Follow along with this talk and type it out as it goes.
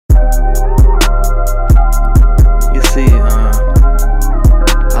You see,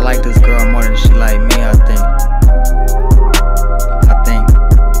 I like this girl more than she like me, I think.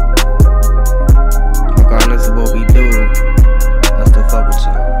 Regardless of what we do, I still fuck with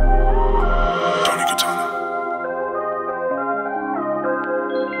you. Tony Katana.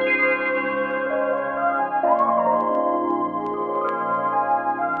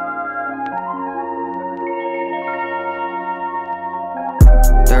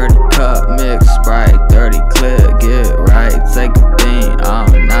 Dirty cup, mix Sprite, dirty clip, get right, take a bean all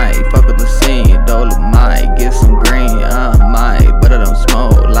night, fuck with the scene, Dolomite, get some green, I might, but I don't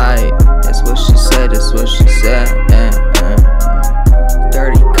smoke light. That's what she said, that's what she said.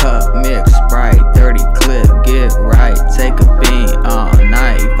 Dirty cup, mix Sprite, dirty clip, get right, take a bean all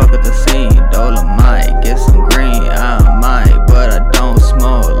night, fuck with the scene, Dolomite, get some green, I might, but I don't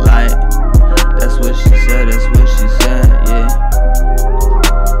smoke light. That's what she said, that's what she said, yeah.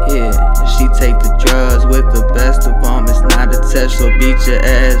 Yeah, she take the drugs with the best of them. It's not a test, so beat your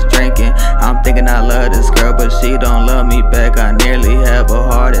ass drinking. I'm thinking I love this girl, but she don't love me back. I nearly have a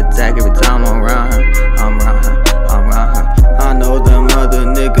heart attack every time I'm around her.